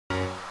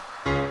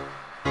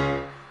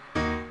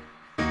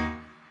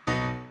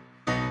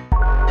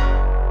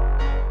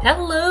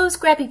Hello,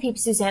 Scrappy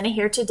Peeps. Suzanna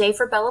here today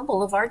for Bella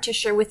Boulevard to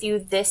share with you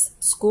this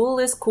School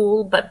is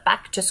Cool, but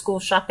Back to School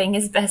Shopping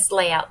is Best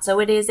layout. So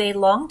it is a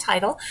long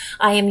title.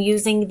 I am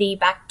using the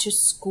Back to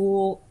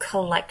School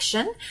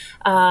collection.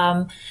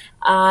 The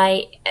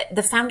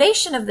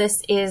foundation of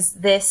this is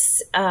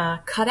this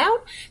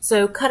cutout.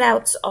 So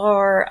cutouts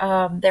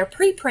are, they're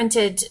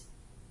pre-printed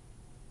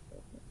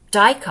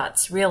die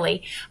cuts,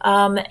 really.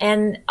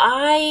 And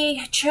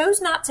I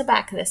chose not to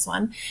back this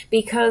one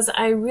because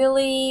I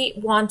really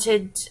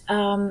wanted,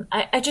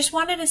 I just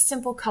wanted a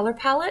simple color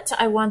palette.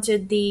 I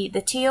wanted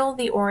the teal,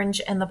 the orange,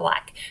 and the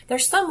black. They're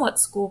somewhat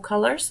school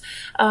colors.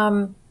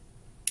 And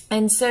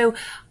so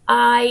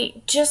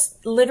I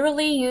just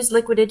literally used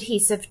liquid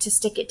adhesive to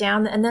stick it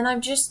down. And then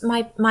I'm just,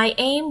 my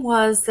aim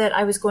was that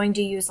I was going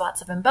to use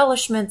lots of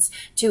embellishments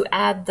to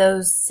add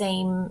those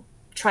same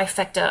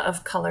trifecta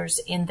of colors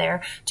in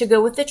there to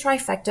go with the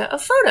trifecta of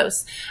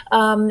photos.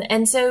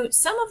 And so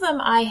some of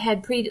them I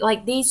had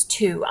like these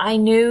two, I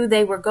knew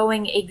they were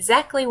going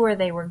exactly where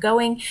they were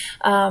going.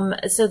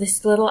 So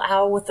this little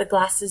owl with the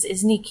glasses,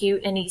 isn't he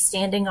cute? And he's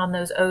standing on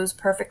those O's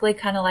perfectly,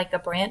 kind of like a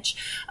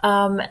branch.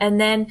 And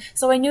then,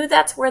 so I knew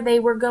that's where they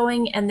were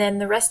going. And then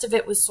the rest of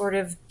it was sort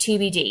of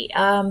TBD.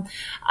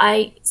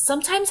 I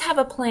sometimes have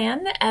a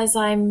plan as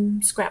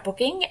I'm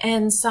scrapbooking,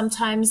 and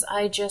sometimes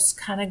I just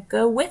kind of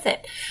go with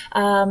it.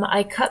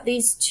 I cut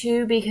these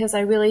two because I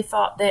really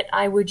thought that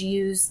I would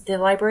use the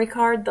library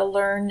card, the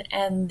Learn,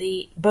 and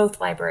both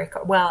library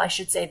card. Well, I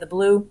should say the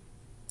blue,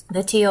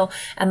 the teal,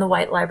 and the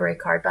white library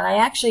card, but I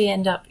actually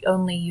end up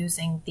only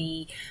using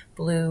the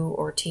blue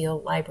or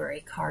teal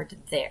library card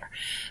there.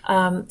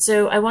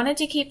 So I wanted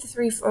to keep the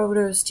three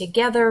photos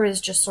together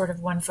as just sort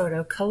of one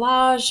photo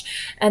collage.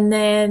 And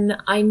then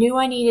I knew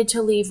I needed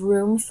to leave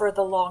room for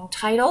the long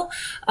title.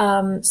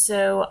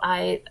 So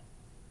I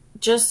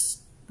just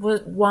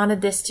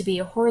wanted this to be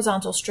a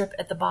horizontal strip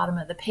at the bottom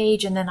of the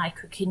page, and then I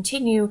could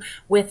continue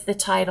with the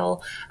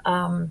title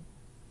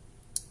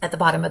at the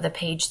bottom of the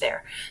page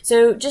there.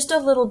 So just a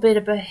little bit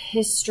of a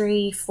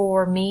history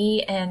for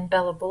me and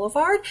Bella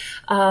Boulevard.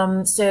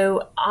 Bella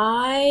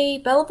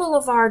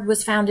Boulevard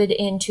was founded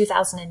in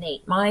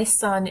 2008. My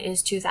son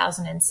is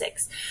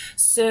 2006.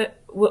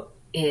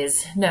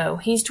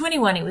 He's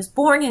 21. He was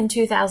born in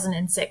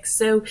 2006.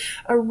 So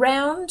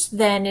around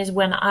then is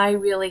when I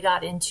really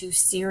got into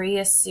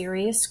serious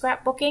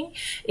scrapbooking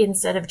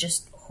instead of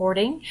just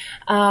hoarding.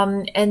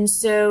 And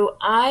so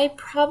I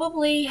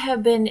probably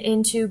have been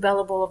into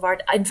Bella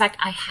Boulevard. In fact,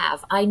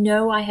 I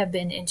know I have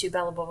been into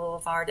Bella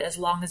Boulevard as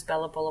long as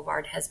Bella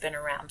Boulevard has been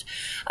around.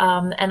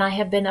 And I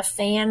have been a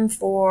fan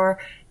for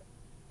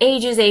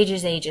ages,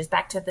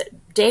 back to the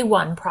day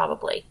one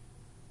probably.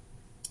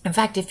 In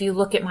fact, if you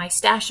look at my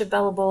stash of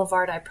Bella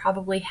Boulevard, I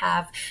probably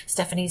have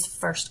Stephanie's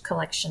first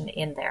collection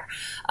in there.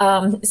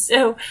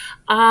 So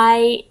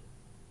I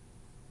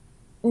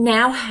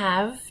now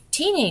have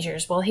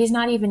teenagers. Well, he's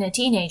not even a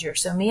teenager.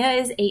 So Mia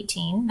is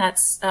 18.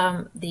 That's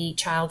the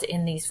child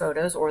in these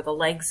photos, or the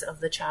legs of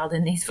the child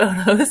in these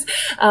photos.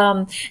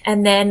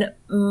 And then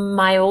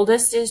my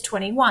oldest is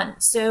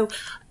 21. So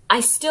I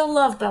still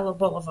love Bella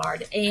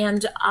Boulevard,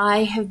 and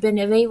I have been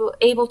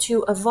able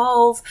to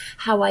evolve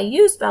how I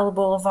use Bella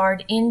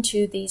Boulevard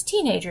into these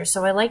teenagers.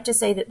 So I like to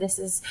say that this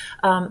is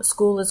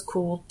School is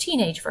Cool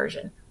teenage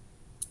version,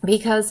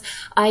 because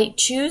I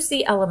choose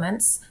the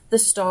elements, the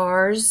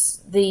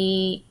stars,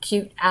 the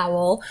cute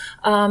owl,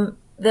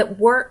 that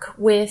work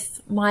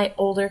with my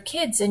older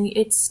kids. And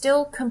it's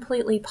still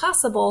completely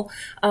possible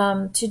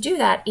to do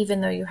that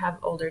even though you have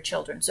older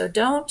children. So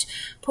don't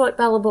put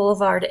Bella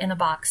Boulevard in a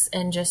box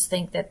and just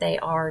think that they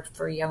are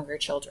for younger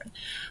children.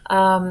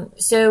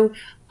 So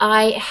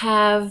I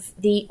have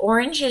the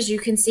orange, as you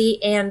can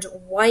see, and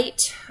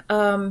white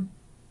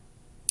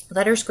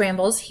letter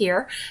scrambles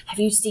here. Have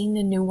you seen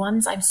the new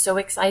ones? I'm so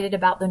excited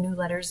about the new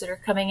letters that are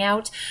coming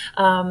out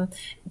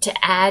to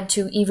add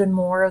to even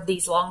more of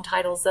these long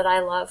titles that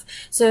I love.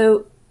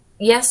 So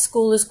yes,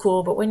 school is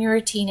cool, but when you're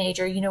a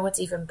teenager, you know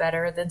what's even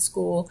better than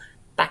school?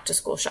 Back to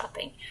school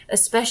shopping,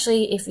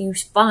 especially if you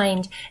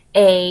find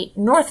a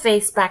North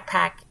Face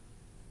backpack.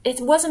 It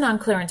wasn't on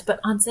clearance, but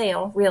on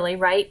sale, really,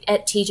 right?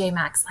 At TJ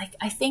Maxx. Like,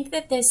 I think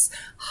that this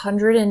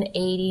 $180,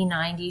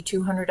 $90,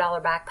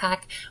 $200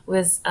 backpack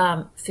was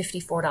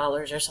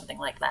 $54 or something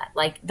like that.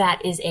 Like,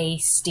 that is a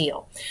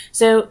steal.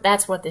 So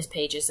that's what this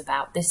page is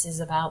about. This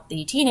is about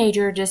the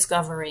teenager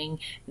discovering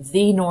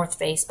the North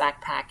Face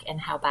backpack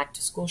and how back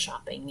to school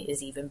shopping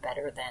is even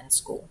better than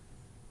school.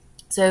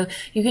 So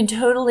you can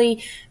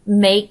totally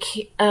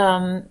make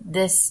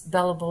this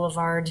Bella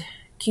Boulevard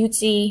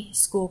cutesy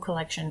school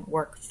collection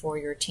work for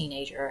your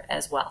teenager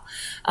as well.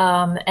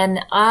 And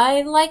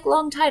I like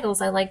long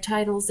titles. I like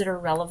titles that are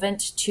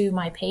relevant to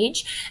my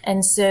page.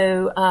 And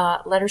so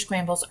letter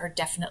scrambles are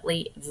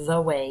definitely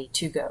the way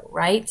to go,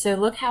 right? So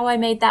look how I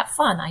made that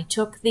fun. I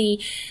took the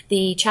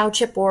Chow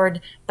chipboard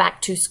back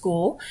to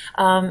school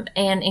and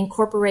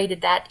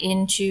incorporated that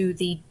into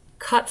the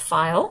cut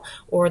file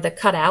or the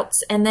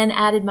cutouts, and then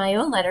added my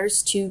own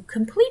letters to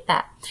complete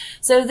that.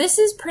 So this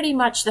is pretty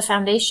much the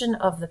foundation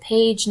of the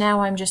page.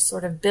 Now I'm just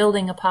sort of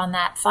building upon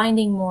that,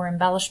 finding more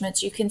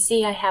embellishments. You can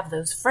see I have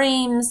those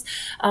frames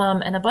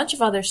and a bunch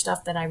of other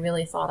stuff that I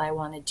really thought I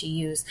wanted to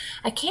use.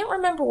 I can't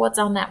remember what's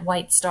on that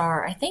white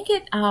star. I think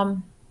it,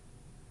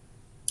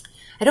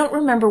 I don't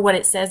remember what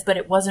it says, but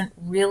it wasn't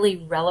really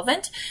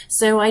relevant.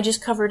 So I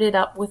just covered it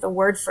up with a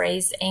word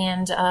phrase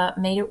and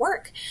made it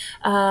work.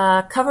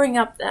 Covering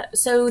up,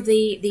 so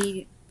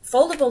the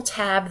foldable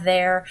tab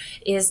there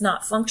is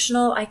not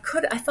functional. I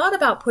thought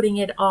about putting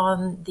it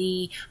on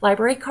the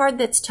library card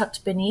that's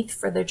tucked beneath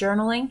for the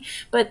journaling,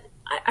 but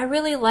I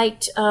really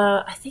liked,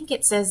 I think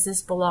it says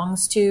this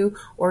belongs to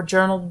or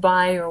journaled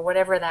by or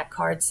whatever that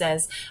card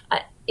says.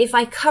 If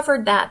I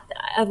covered that,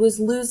 I was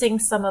losing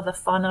some of the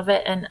fun of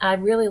it, and I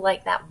really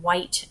like that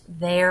white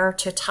there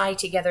to tie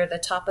together the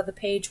top of the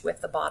page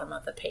with the bottom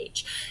of the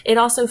page. It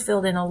also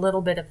filled in a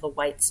little bit of the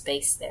white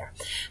space there.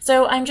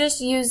 So I'm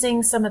just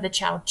using some of the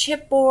Chow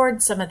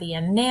chipboard, some of the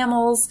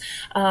enamels,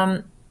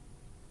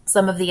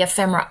 some of the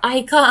ephemera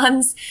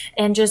icons,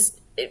 and just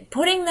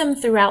putting them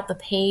throughout the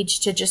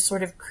page to just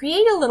sort of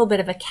create a little bit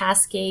of a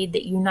cascade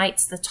that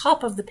unites the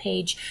top of the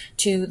page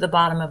to the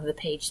bottom of the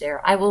page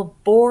there. I will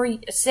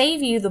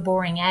save you the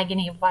boring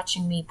agony of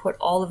watching me put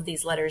all of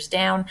these letters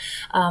down.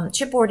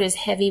 Chipboard is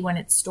heavy when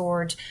it's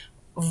stored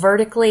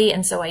vertically,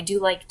 and so I do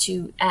like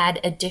to add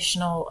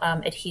additional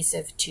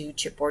adhesive to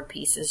chipboard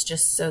pieces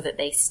just so that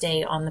they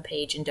stay on the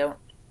page and don't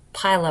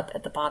pile up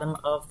at the bottom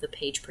of the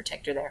page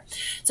protector there.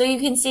 So you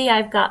can see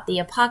I've got the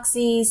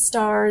epoxy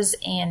stars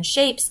and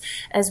shapes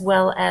as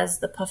well as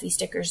the puffy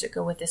stickers that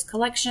go with this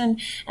collection,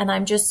 and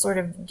I'm just sort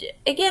of,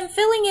 again,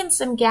 filling in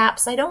some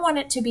gaps. I don't want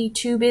it to be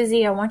too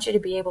busy. I want you to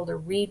be able to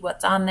read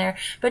what's on there,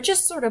 but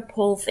just sort of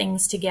pull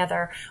things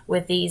together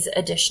with these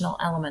additional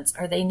elements.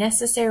 Are they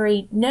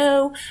necessary?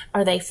 No.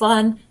 Are they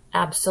fun?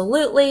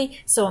 Absolutely.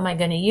 So am I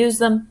going to use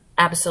them?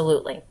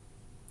 Absolutely.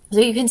 So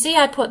you can see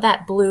I put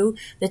that blue,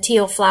 the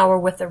teal flower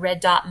with the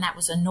red dot, and that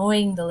was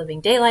annoying the living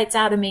daylights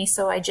out of me.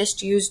 So I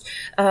just used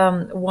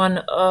one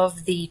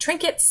of the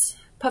trinkets,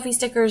 puffy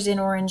stickers in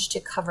orange to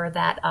cover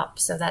that up.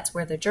 So that's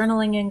where the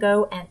journaling can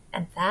go,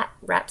 and that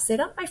wraps it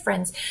up, my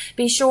friends.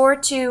 Be sure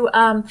to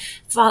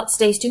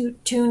stay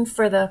tuned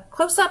for the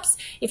close-ups.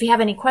 If you have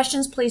any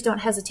questions, please don't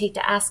hesitate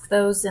to ask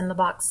those in the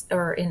box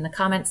or in the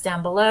comments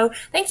down below.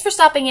 Thanks for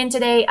stopping in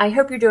today. I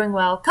hope you're doing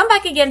well. Come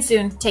back again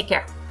soon. Take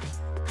care.